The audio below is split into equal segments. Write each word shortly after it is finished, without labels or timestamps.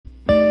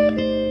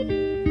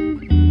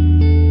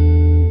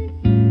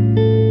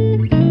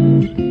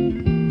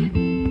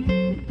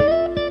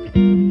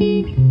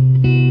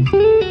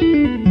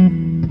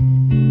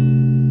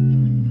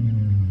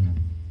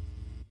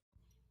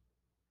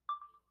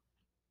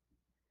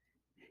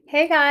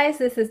Hey guys,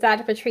 this is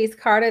Dr. Patrice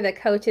Carter, the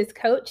coach's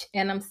coach,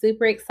 and I'm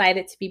super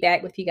excited to be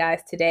back with you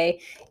guys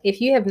today. If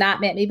you have not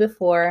met me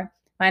before,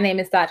 my name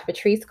is Dr.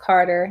 Patrice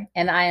Carter,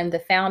 and I am the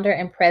founder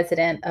and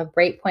president of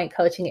Breakpoint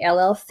Coaching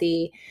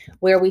LLC,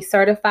 where we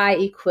certify,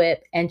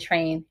 equip, and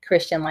train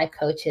Christian life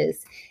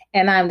coaches.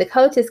 And I'm the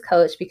coach's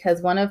coach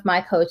because one of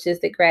my coaches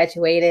that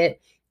graduated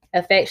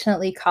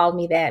affectionately called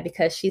me that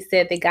because she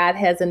said that God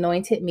has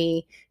anointed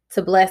me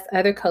to bless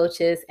other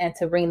coaches and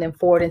to bring them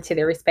forward into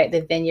their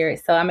respective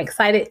vineyards. So I'm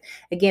excited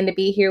again to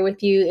be here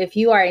with you. If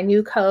you are a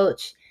new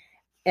coach,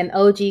 an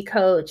OG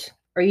coach,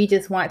 or you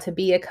just want to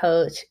be a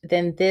coach,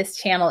 then this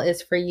channel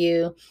is for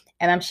you.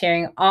 And I'm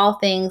sharing all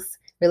things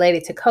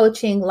related to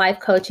coaching, life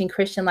coaching,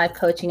 Christian life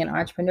coaching, and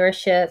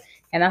entrepreneurship.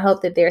 And I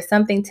hope that there's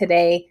something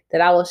today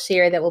that I will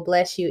share that will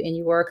bless you in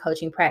your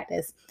coaching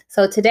practice.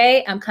 So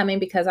today I'm coming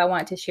because I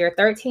want to share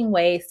 13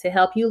 ways to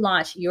help you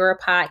launch your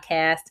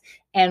podcast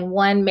and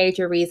one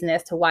major reason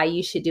as to why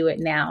you should do it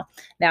now.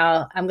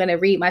 Now, I'm going to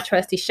read my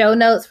trusty show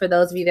notes for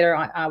those of you that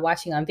are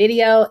watching on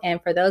video. And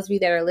for those of you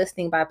that are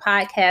listening by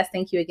podcast,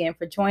 thank you again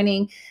for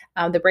joining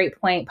the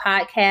Breakpoint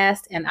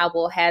podcast. And I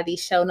will have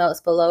these show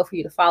notes below for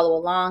you to follow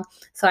along.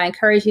 So I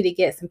encourage you to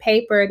get some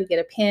paper, to get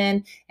a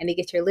pen, and to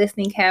get your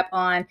listening cap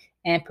on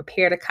and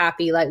prepare to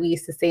copy like we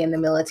used to say in the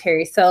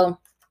military. So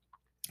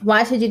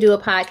why should you do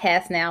a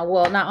podcast now?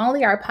 Well, not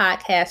only are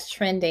podcasts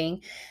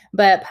trending,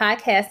 but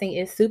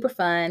podcasting is super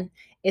fun.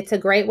 It's a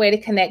great way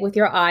to connect with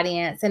your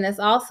audience. And it's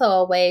also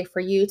a way for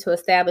you to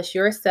establish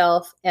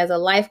yourself as a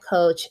life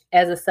coach,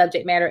 as a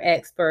subject matter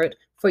expert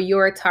for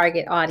your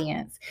target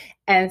audience.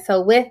 And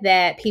so with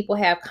that, people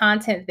have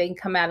content they can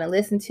come out and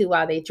listen to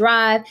while they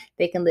drive.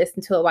 They can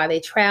listen to it while they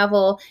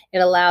travel. It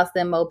allows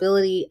them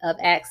mobility of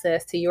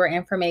access to your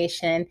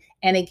information.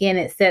 And again,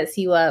 it sets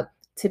you up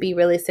to be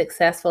really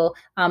successful,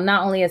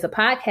 not only as a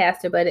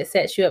podcaster, but it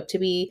sets you up to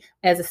be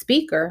as a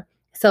speaker.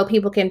 So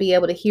people can be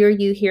able to hear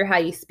you, hear how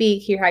you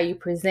speak, hear how you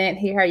present,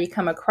 hear how you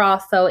come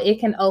across. So it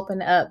can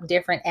open up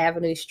different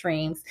avenue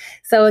streams.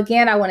 So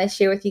again, I want to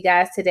share with you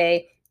guys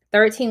today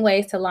 13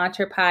 ways to launch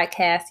your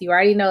podcast. You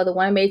already know the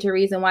one major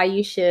reason why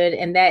you should,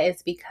 and that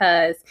is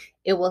because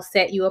it will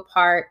set you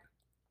apart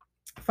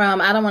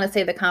from, I don't want to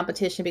say the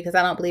competition because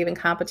I don't believe in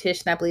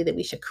competition. I believe that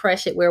we should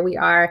crush it where we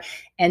are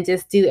and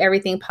just do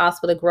everything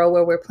possible to grow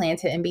where we're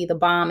planted and be the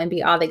bomb and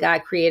be all that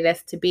God created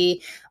us to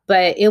be.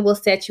 But it will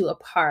set you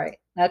apart.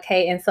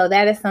 Okay. And so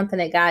that is something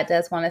that God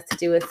does want us to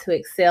do, is to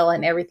excel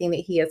in everything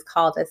that He has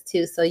called us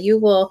to. So you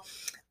will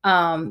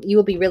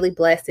be really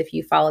blessed if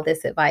you follow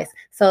this advice.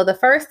 So the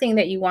first thing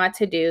that you want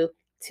to do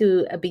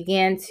to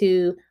begin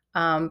to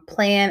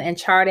plan and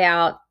chart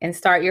out and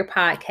start your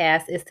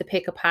podcast is to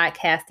pick a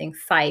podcasting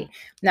site.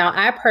 Now,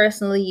 I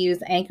personally use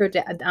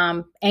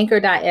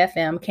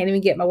Anchor.fm. Can't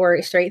even get my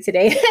words straight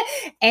today.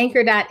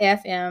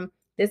 Anchor.fm.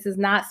 This is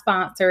not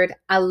sponsored.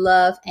 I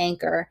love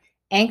Anchor.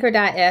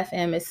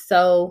 Anchor.fm is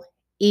so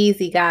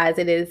easy, guys.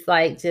 It is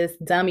like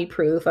just dummy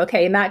proof.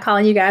 Okay, not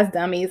calling you guys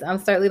dummies. I'm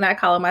certainly not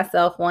calling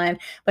myself one,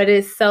 but it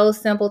is so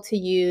simple to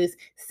use,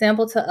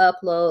 simple to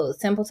upload,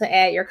 simple to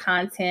add your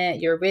content,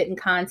 your written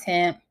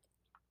content.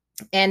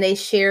 And they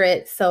share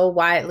it so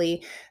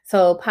widely.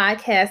 So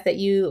podcasts that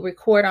you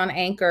record on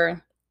Anchor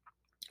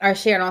are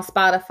shared on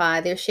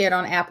Spotify. They're shared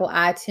on Apple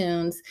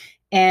iTunes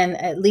and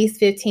at least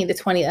 15 to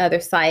 20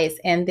 other sites.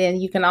 And then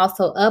you can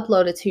also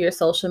upload it to your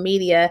social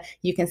media.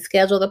 You can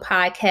schedule the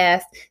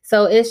podcast.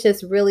 So it's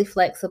just really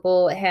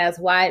flexible. It has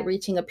wide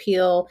reaching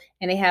appeal,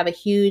 and they have a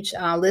huge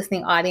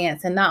listening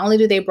audience. And not only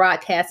do they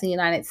broadcast in the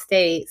United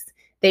States,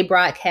 they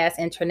broadcast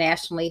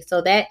internationally. So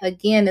that,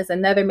 again, is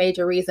another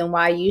major reason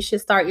why you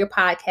should start your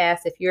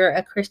podcast if you're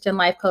a Christian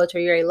life coach or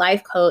you're a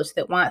life coach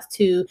that wants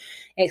to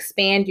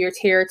expand your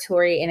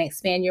territory and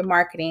expand your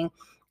marketing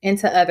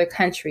into other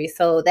countries.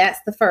 So that's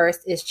the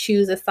first, is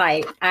choose a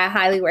site. I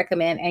highly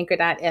recommend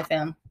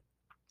Anchor.fm.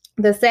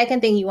 The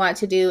second thing you want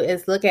to do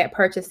is look at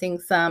purchasing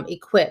some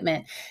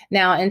equipment.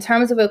 Now, in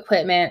terms of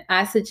equipment,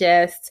 I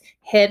suggest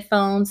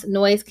headphones,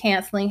 noise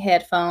canceling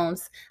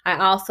headphones. I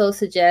also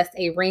suggest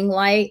a ring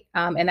light,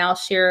 and I'll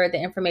share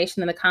the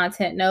information in the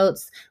content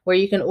notes where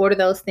you can order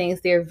those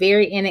things. They're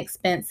very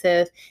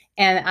inexpensive,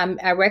 and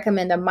I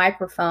recommend a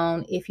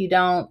microphone if you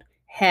don't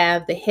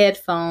have the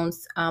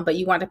headphones, but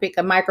you want to pick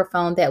a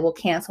microphone that will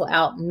cancel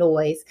out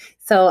noise.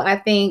 So I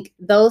think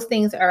those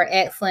things are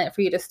excellent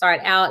for you to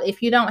start out.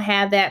 If you don't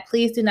have that,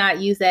 please do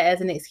not use that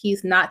as an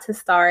excuse not to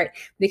start,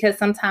 because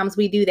sometimes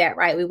we do that,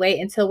 right? We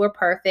wait until we're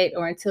perfect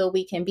or until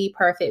we can be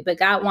perfect, but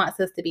God wants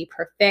us to be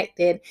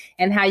perfected,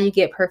 and how you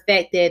get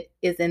perfected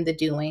is in the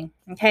doing.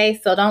 Okay,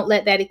 so don't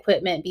let that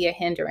equipment be a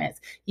hindrance.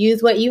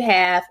 Use what you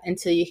have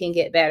until you can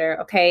get better.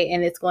 Okay,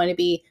 and it's going to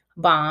be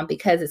bomb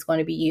because it's going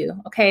to be you.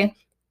 Okay.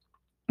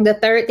 The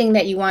third thing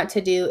that you want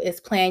to do is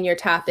plan your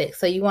topic.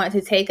 So you want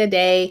to take a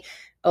day,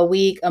 a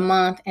week, a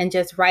month, and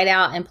just write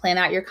out and plan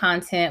out your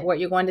content, what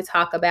you're going to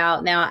talk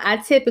about. Now, I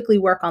typically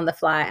work on the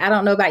fly. I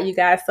don't know about you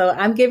guys, so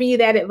I'm giving you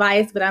that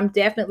advice, but I'm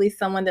definitely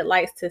someone that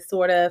likes to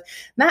sort of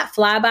not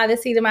fly by the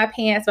seat of my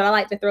pants, but I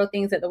like to throw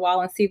things at the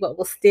wall and see what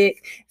will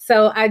stick.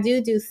 So I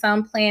do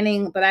some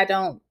planning, but I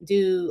don't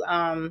do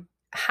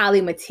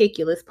highly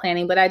meticulous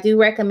planning, but I do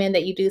recommend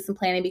that you do some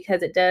planning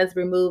because it does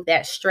remove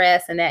that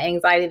stress and that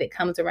anxiety that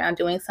comes around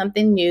doing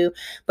something new.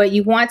 But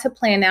you want to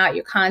plan out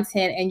your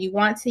content, and you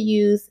want to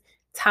use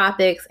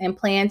topics and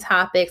plan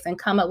topics and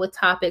come up with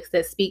topics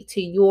that speak to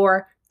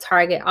your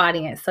target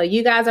audience. So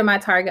you guys are my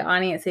target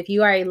audience. If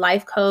you are a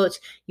life coach,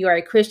 you are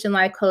a Christian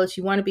life coach,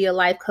 you want to be a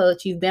life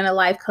coach, you've been a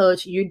life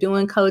coach, you're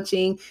doing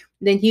coaching,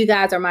 then you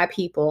guys are my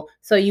people.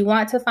 So you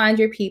want to find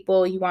your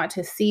people, you want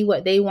to see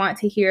what they want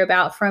to hear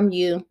about from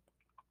you.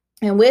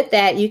 And with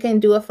that, you can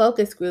do a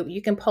focus group.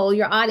 You can poll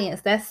your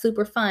audience. That's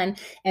super fun.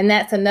 And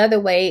that's another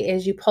way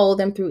is you poll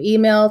them through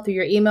email, through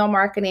your email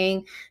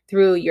marketing,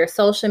 through your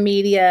social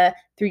media,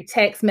 through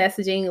text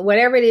messaging,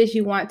 whatever it is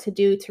you want to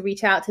do to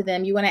reach out to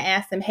them. You want to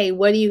ask them, hey,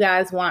 what do you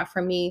guys want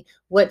from me?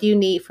 What do you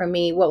need from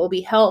me? What will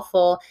be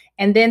helpful?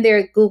 And then there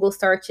are Google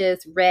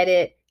searches,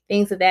 Reddit,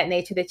 things of that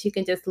nature that you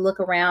can just look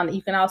around.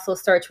 You can also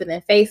search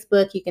within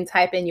Facebook. You can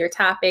type in your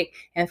topic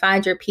and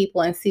find your people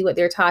and see what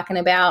they're talking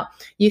about.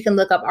 You can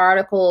look up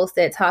articles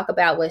that talk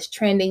about what's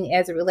trending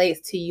as it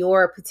relates to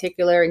your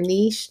particular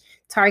niche,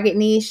 target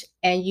niche,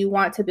 and you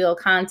want to build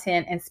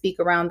content and speak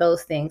around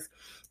those things.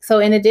 So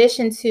in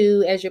addition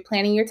to, as you're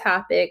planning your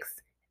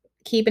topics,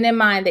 keeping in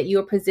mind that you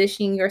are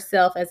positioning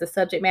yourself as a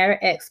subject matter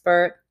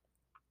expert,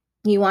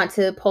 you want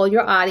to poll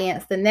your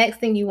audience. The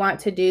next thing you want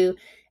to do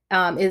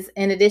is,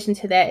 in addition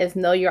to that, is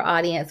know your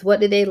audience. What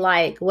do they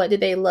like? What do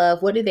they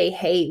love? What do they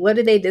hate? What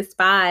do they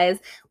despise?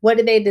 What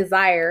do they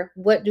desire?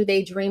 What do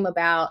they dream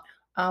about?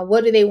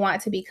 What do they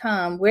want to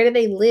become? Where do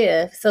they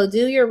live? So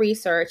do your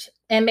research.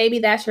 And maybe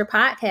that's your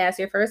podcast.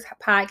 Your first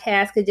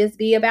podcast could just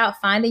be about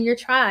finding your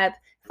tribe,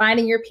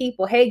 finding your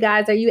people. Hey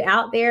guys, are you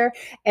out there?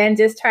 And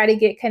just try to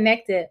get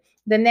connected.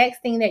 The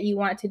next thing that you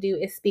want to do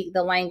is speak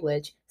the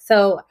language.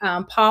 So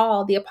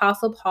Paul, the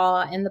Apostle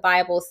Paul in the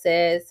Bible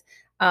says,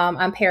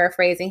 I'm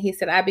paraphrasing, he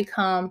said, I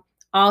become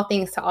all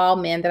things to all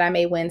men that I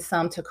may win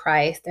some to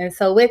Christ. And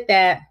so with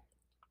that,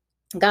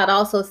 God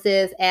also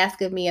says,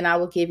 ask of me and I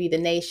will give you the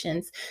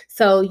nations.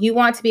 So you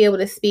want to be able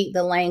to speak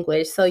the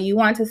language. So you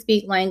want to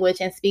speak language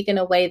and speak in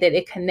a way that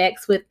it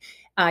connects with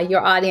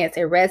your audience,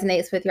 it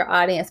resonates with your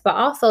audience, but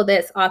also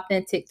that's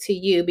authentic to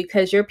you,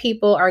 because your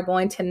people are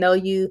going to know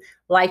you,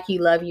 like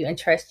you, love you, and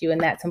trust you, and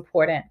that's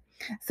important.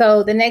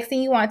 So the next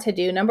thing you want to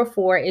do, number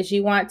 4, is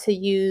you want to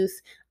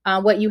use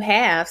what you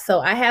have.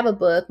 So I have a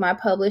book, my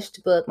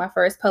published book, my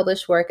first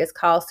published work is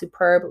called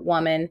Superb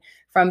Woman,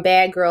 From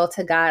Bad Girl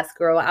to God's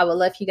Girl. I would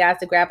love for you guys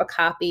to grab a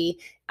copy.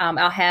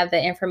 I'll have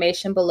the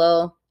information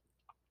below.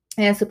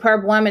 And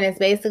Superb Woman is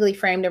basically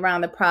framed around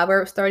the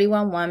Proverbs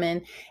 31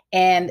 woman,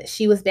 and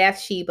she was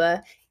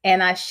Bathsheba.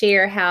 And I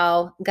share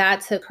how God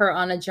took her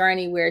on a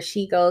journey where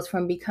she goes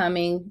from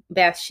becoming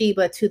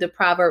Bathsheba to the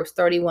Proverbs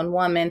 31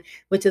 woman,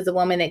 which is a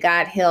woman that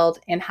God held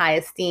in high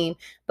esteem.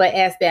 But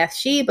as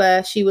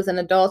Bathsheba, she was an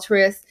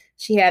adulteress.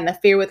 She had an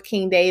affair with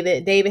King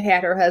David. David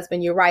had her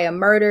husband Uriah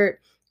murdered.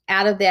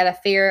 Out of that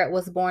affair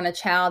was born a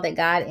child that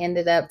God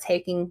ended up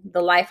taking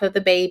the life of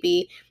the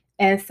baby.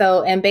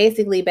 And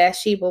basically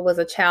Bathsheba was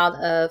a child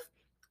of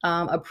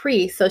a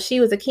priest. So she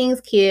was a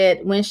king's kid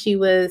when she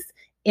was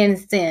in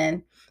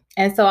sin.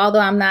 And so although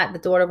I'm not the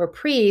daughter of a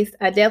priest,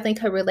 I definitely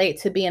could relate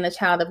to being a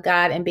child of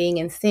God and being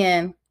in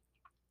sin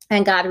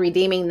and God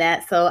redeeming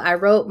that. So I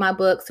wrote my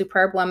book,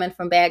 Superb Woman,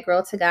 From Bad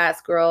Girl to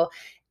God's Girl,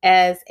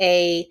 as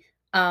a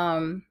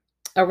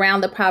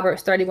around the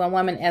Proverbs 31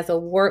 woman, as a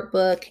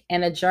workbook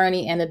and a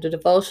journey and a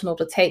devotional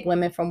to take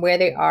women from where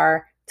they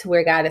are to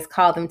where God has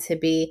called them to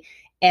be.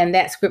 And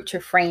that scripture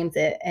frames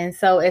it. And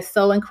so it's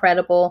so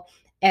incredible.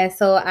 And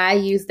so I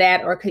use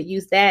that, or could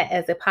use that,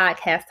 as a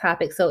podcast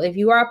topic. So if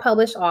you are a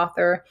published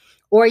author,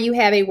 or you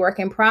have a work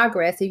in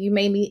progress, if you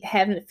maybe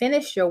haven't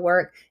finished your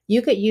work,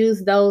 you could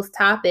use those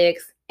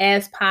topics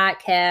as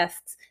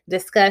podcasts,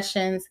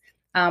 discussions,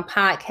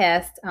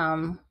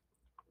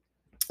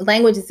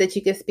 languages that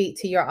you can speak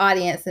to your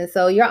audience. And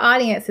so your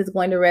audience is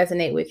going to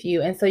resonate with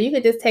you. And so you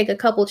could just take a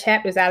couple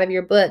chapters out of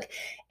your book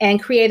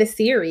and create a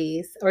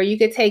series, or you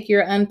could take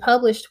your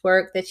unpublished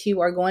work that you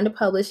are going to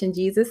publish in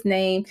Jesus'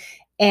 name,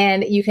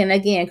 and you can,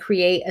 again,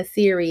 create a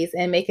series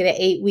and make it an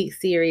 8-week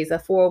series, a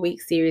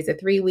 4-week series, a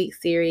 3-week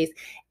series.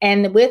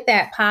 And with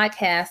that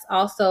podcast,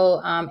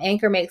 also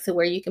Anchor makes it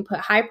where you can put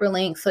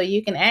hyperlinks, so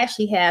you can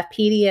actually have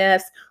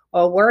PDFs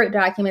or Word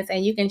documents,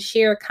 and you can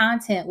share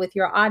content with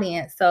your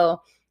audience.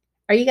 So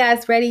are you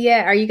guys ready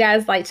yet? Are you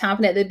guys like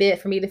chomping at the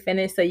bit for me to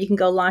finish so you can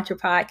go launch your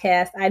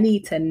podcast? I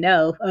need to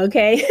know,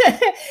 okay?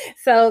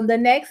 So the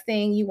next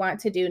thing you want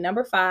to do,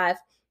 number 5,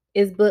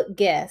 is book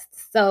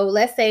guests. So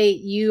let's say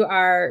you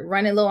are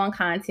running low on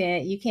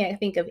content. You can't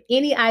think of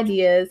any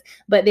ideas,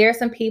 but there are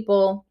some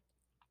people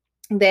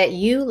that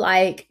you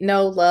like,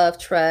 know, love,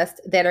 trust,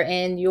 that are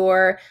in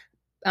your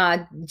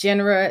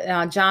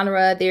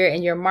genre. They're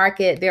in your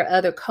market. There are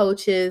other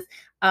coaches.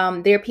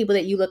 There are people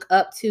that you look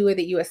up to or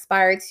that you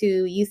aspire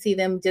to. You see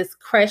them just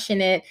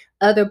crushing it,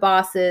 other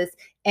bosses,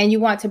 and you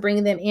want to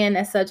bring them in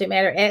as subject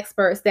matter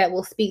experts that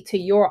will speak to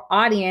your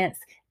audience.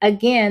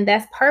 Again,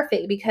 that's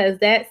perfect because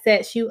that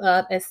sets you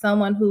up as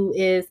someone who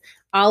is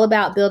all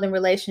about building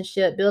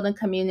relationship, building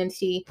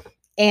community,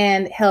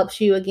 and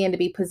helps you again to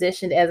be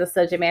positioned as a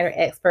subject matter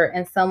expert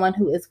and someone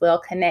who is well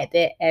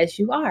connected as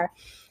you are.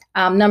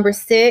 Number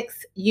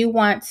 6, you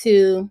want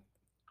to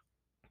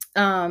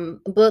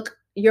book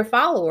your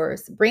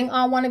followers. Bring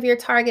on one of your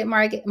target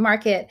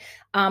market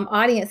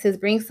audiences.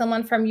 Bring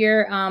someone from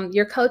your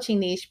coaching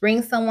niche.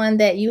 Bring someone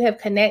that you have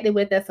connected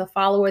with as a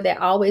follower that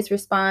always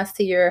responds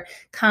to your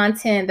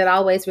content, that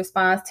always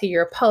responds to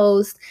your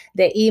post,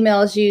 that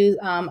emails you,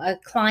 a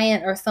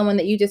client or someone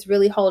that you just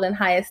really hold in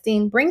high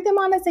esteem. Bring them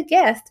on as a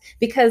guest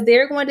because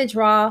they're going to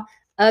draw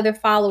other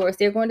followers.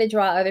 They're going to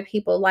draw other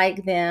people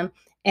like them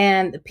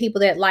and people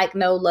that like,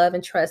 know, love,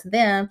 and trust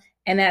them.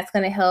 And that's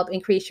going to help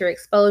increase your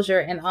exposure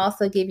and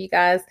also give you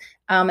guys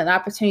an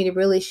opportunity to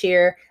really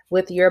share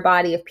with your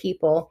body of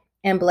people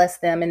and bless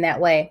them in that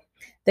way.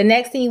 The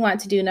next thing you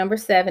want to do, number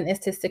 7, is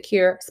to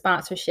secure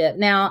sponsorship.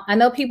 Now, I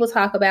know people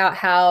talk about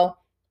how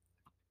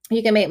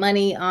you can make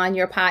money on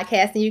your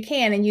podcast, and you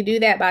can, and you do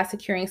that by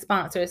securing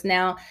sponsors.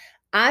 Now,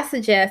 I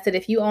suggest that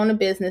if you own a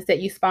business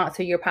that you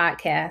sponsor your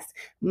podcast.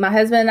 My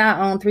husband and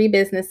I own 3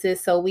 businesses,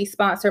 so we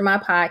sponsor my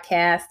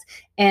podcast,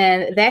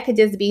 and that could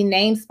just be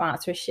name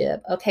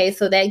sponsorship. Okay,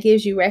 so that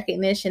gives you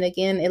recognition.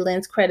 Again, it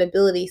lends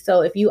credibility.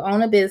 So if you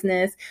own a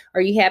business or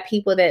you have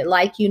people that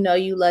like you, know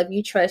you, love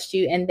you, trust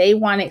you, and they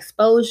want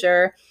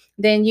exposure,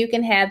 then you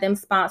can have them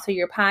sponsor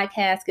your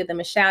podcast, give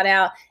them a shout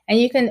out, and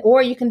you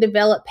can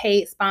develop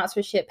paid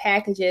sponsorship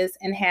packages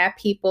and have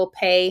people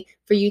pay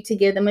for you to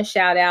give them a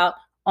shout out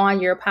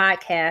on your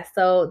podcast.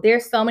 So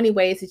there's so many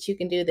ways that you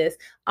can do this.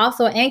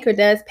 Also, Anchor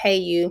does pay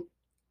you.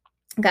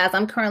 Guys,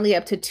 I'm currently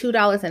up to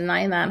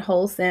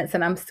 $2.99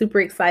 and I'm super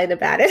excited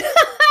about it.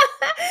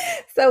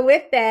 So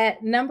with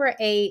that, number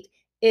 8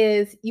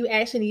 is you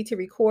actually need to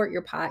record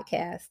your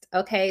podcast.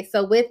 Okay.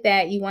 So with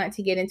that, you want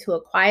to get into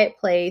a quiet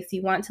place.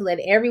 You want to let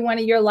everyone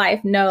in your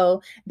life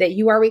know that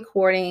you are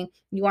recording.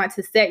 You want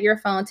to set your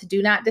phone to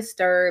do not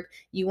disturb.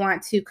 You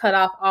want to cut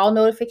off all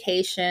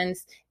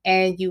notifications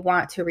and you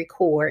want to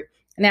record.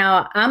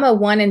 Now, I'm a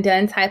one and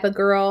done type of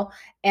girl.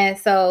 And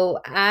so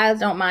I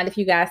don't mind if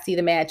you guys see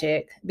the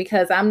magic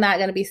because I'm not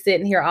going to be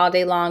sitting here all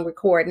day long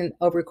recording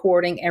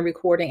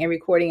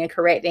and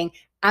correcting.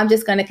 I'm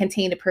just going to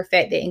continue to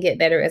perfect it and get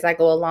better as I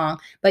go along.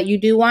 But you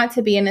do want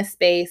to be in a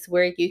space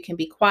where you can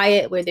be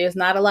quiet, where there's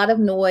not a lot of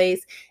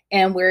noise,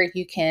 and where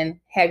you can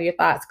have your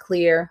thoughts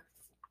clear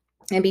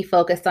and be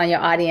focused on your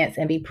audience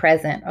and be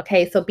present.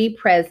 Okay, so be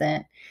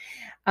present.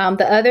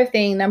 The other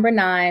thing, number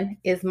 9,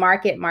 is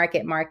market,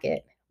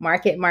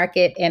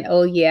 and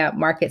oh yeah,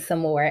 market some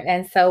more.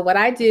 And so what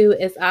I do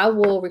is I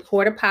will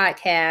record a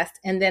podcast,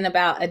 and then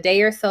about a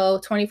day or so,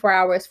 24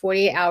 hours,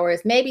 48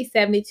 hours, maybe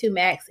 72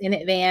 max in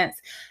advance,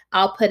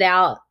 I'll put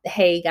out,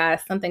 hey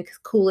guys, something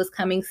cool is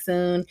coming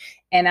soon.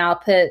 And I'll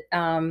put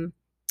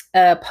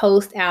a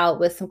post out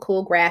with some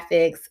cool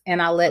graphics,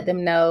 and I'll let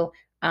them know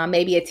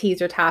maybe a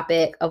teaser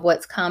topic of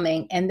what's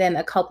coming. And then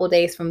a couple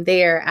days from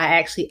there, I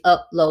actually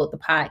upload the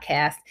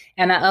podcast,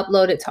 and I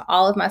upload it to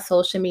all of my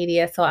social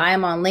media. So I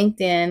am on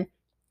LinkedIn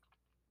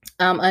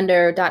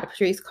under Dr.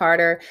 Patrice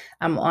Carter.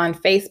 I'm on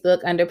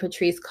Facebook under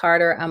Patrice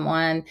Carter. I'm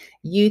on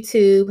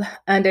YouTube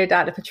under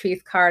Dr.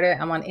 Patrice Carter.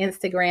 I'm on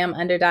Instagram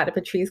under Dr.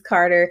 Patrice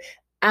Carter.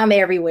 I'm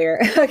everywhere.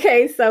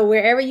 Okay, so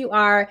wherever you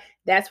are,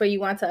 that's where you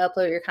want to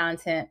upload your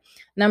content.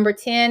 Number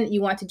 10,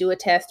 you want to do a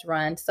test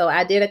run. So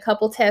I did a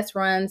couple test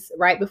runs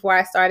right before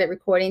I started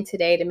recording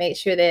today to make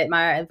sure that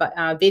my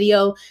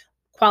video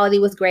quality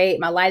was great,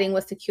 my lighting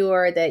was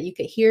secure, that you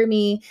could hear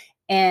me,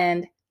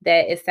 and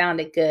that it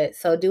sounded good.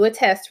 So do a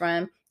test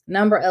run.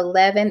 Number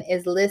 11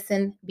 is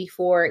listen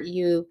before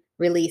you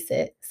release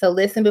it. So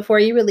listen before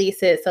you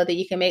release it so that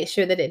you can make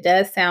sure that it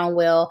does sound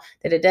well,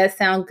 that it does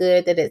sound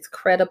good, that it's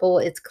credible,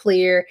 it's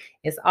clear,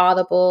 it's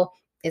audible,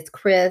 it's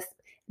crisp.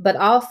 But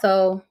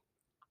also,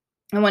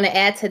 I want to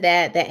add to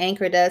that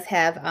Anchor does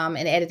have an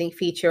editing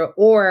feature,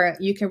 or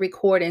you can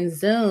record in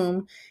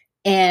Zoom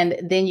and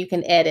then you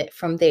can edit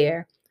from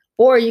there.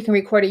 Or you can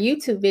record a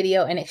YouTube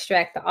video and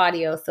extract the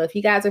audio. So if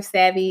you guys are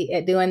savvy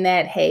at doing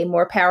that, hey,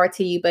 more power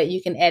to you, but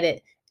you can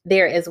edit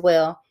there as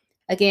well.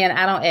 Again,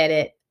 I don't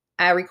edit.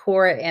 I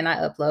record and I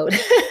upload.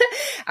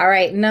 All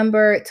right.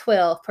 Number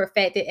 12,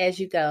 perfect it as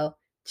you go.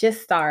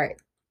 Just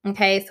start.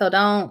 Okay. So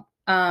don't,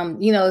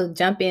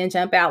 jump in,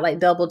 jump out like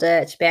double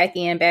dutch, back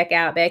in, back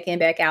out, back in,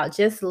 back out.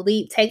 Just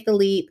take the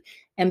leap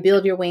and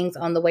build your wings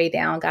on the way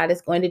down. God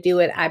is going to do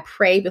it. I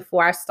pray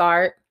before I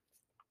start.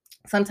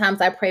 Sometimes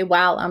I pray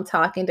while I'm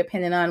talking,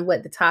 depending on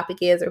what the topic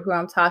is or who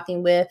I'm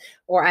talking with,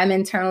 or I'm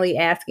internally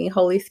asking,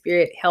 Holy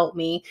Spirit, help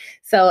me.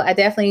 So I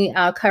definitely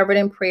covered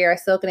in prayer,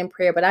 soak it in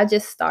prayer, but I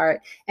just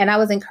start. And I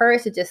was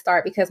encouraged to just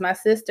start because my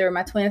sister,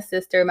 my twin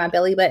sister, my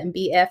belly button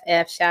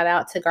BFF, shout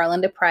out to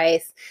Garlinda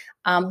Price,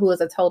 who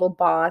is a total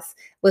boss,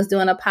 was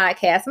doing a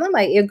podcast. And I'm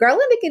like, if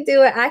Garlinda can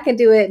do it, I can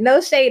do it. No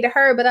shade to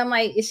her, but I'm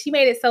like, she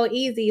made it so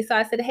easy. So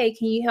I said, hey,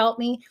 can you help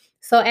me?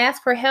 So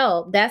ask for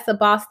help. That's a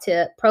boss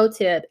tip, pro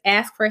tip.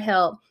 Ask for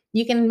help.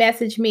 You can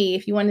message me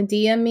if you want to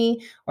DM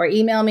me or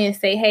email me and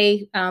say,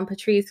 hey,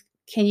 Patrice,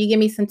 can you give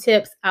me some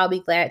tips? I'll be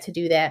glad to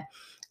do that.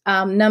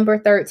 Number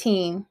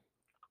 13,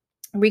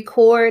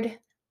 record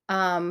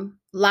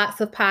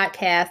lots of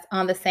podcasts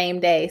on the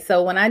same day.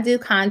 So when I do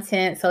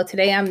content, so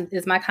today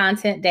is my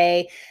content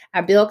day.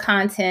 I build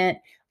content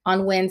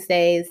on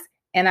Wednesdays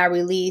and I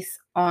release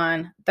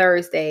on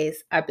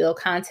Thursdays. I build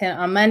content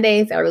on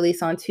Mondays. I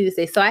release on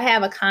Tuesdays. So I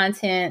have a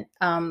content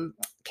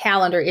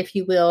calendar, if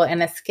you will,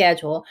 and a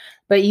schedule.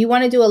 But you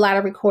want to do a lot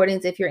of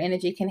recordings if your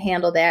energy can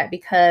handle that,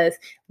 because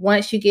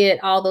once you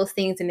get all those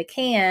things in the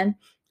can,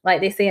 like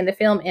they say in the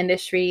film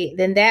industry,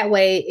 then that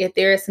way, if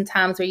there are some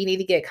times where you need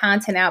to get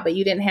content out, but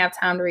you didn't have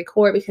time to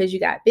record because you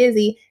got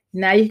busy,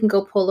 now you can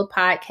go pull a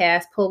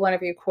podcast, pull one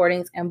of your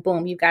recordings, and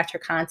boom, you got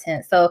your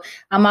content. So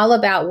I'm all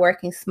about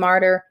working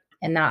smarter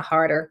and not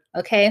harder.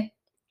 Okay.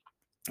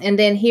 And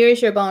then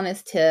here's your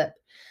bonus tip.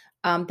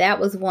 That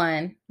was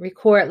one.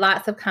 Record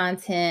lots of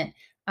content.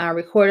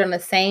 Record on the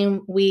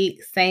same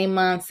week, same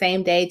month,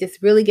 same day.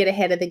 Just really get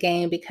ahead of the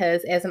game,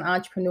 because as an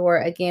entrepreneur,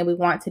 again, we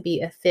want to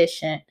be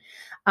efficient.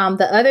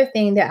 The other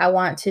thing that I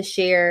want to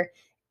share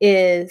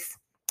is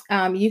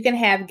you can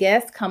have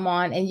guests come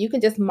on and you can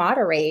just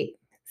moderate.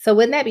 So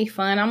wouldn't that be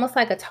fun? Almost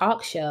like a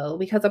talk show,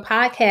 because a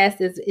podcast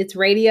it's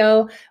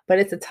radio, but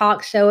it's a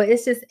talk show.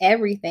 It's just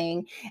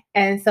everything.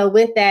 And so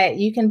with that,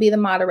 you can be the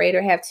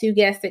moderator, have two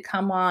guests that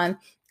come on,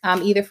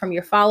 either from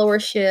your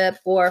followership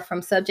or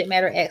from subject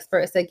matter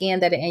experts,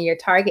 again, that are in your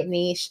target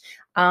niche,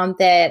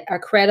 that are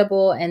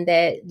credible and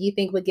that you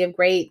think would give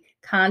great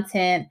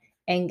content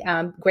and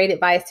great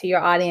advice to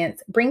your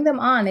audience. Bring them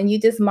on and you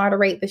just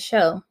moderate the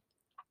show.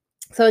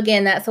 So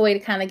again, that's a way to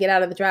kind of get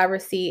out of the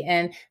driver's seat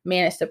and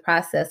manage the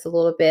process a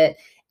little bit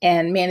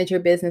and manage your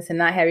business and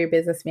not have your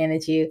business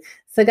manage you.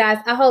 So guys,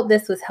 I hope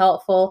this was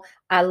helpful.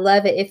 I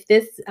love it. If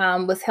this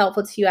was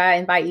helpful to you, I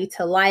invite you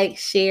to like,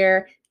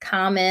 share,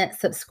 comment,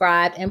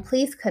 subscribe, and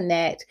please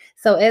connect.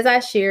 So as I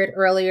shared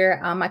earlier,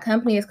 my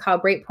company is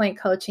called Breakpoint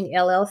Coaching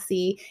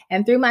LLC.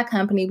 And through my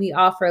company, we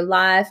offer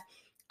live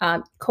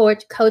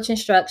coach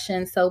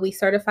instruction. So we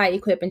certify,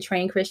 equip, and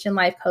train Christian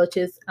life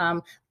coaches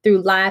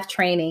through live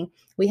training.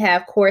 We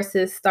have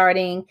courses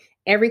starting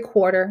every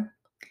quarter.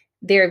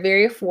 They're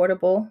very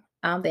affordable.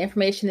 The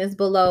information is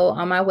below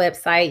on my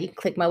website. You can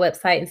click my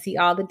website and see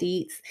all the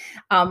deets.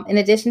 In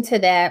addition to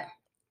that,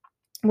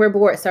 we're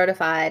board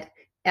certified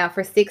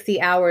for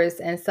 60 hours.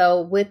 And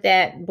so with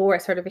that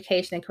board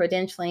certification and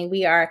credentialing,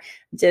 we are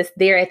just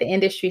there at the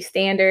industry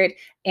standard,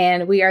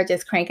 and we are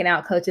just cranking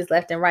out coaches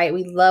left and right.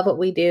 We love what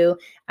we do.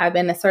 I've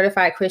been a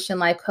certified Christian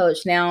life coach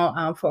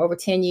now for over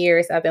 10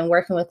 years. I've been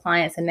working with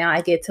clients, and now I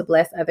get to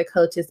bless other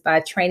coaches by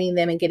training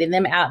them and getting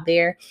them out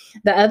there.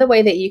 The other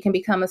way that you can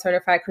become a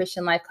certified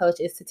Christian life coach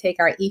is to take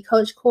our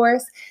eCoach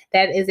course.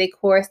 That is a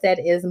course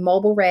that is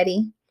mobile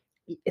ready,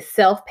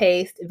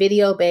 self-paced,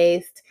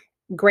 video-based,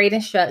 great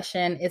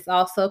instruction. It's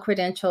also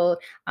credentialed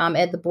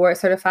at the board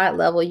certified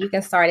level. You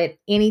can start at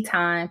any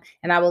time,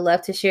 and I would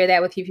love to share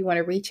that with you if you want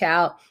to reach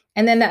out.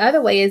 And then the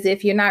other way is,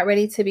 if you're not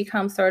ready to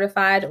become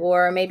certified,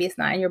 or maybe it's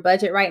not in your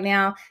budget right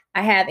now,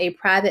 I have a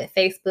private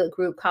Facebook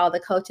group called the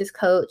Coach's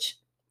Coach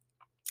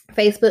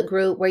Facebook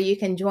group, where you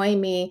can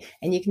join me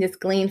and you can just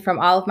glean from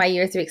all of my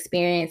years of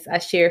experience. I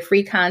share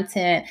free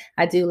content.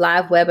 I do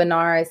live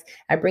webinars.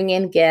 I bring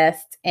in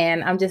guests,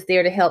 and I'm just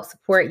there to help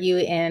support you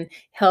and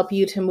help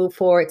you to move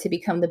forward to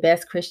become the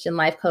best Christian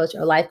life coach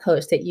or life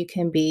coach that you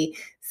can be.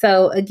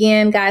 So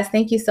again, guys,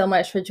 thank you so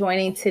much for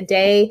joining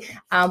today.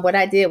 What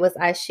I did was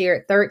I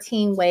shared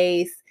 13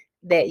 ways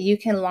that you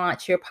can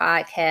launch your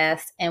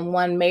podcast, and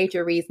one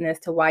major reason as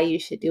to why you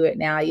should do it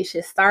now. You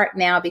should start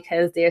now,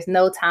 because there's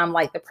no time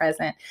like the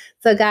present.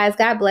 So guys,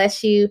 God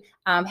bless you.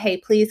 Hey,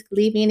 please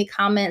leave me any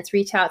comments,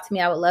 reach out to me.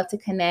 I would love to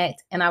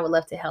connect, and I would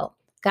love to help.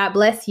 God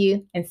bless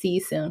you, and see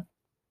you soon.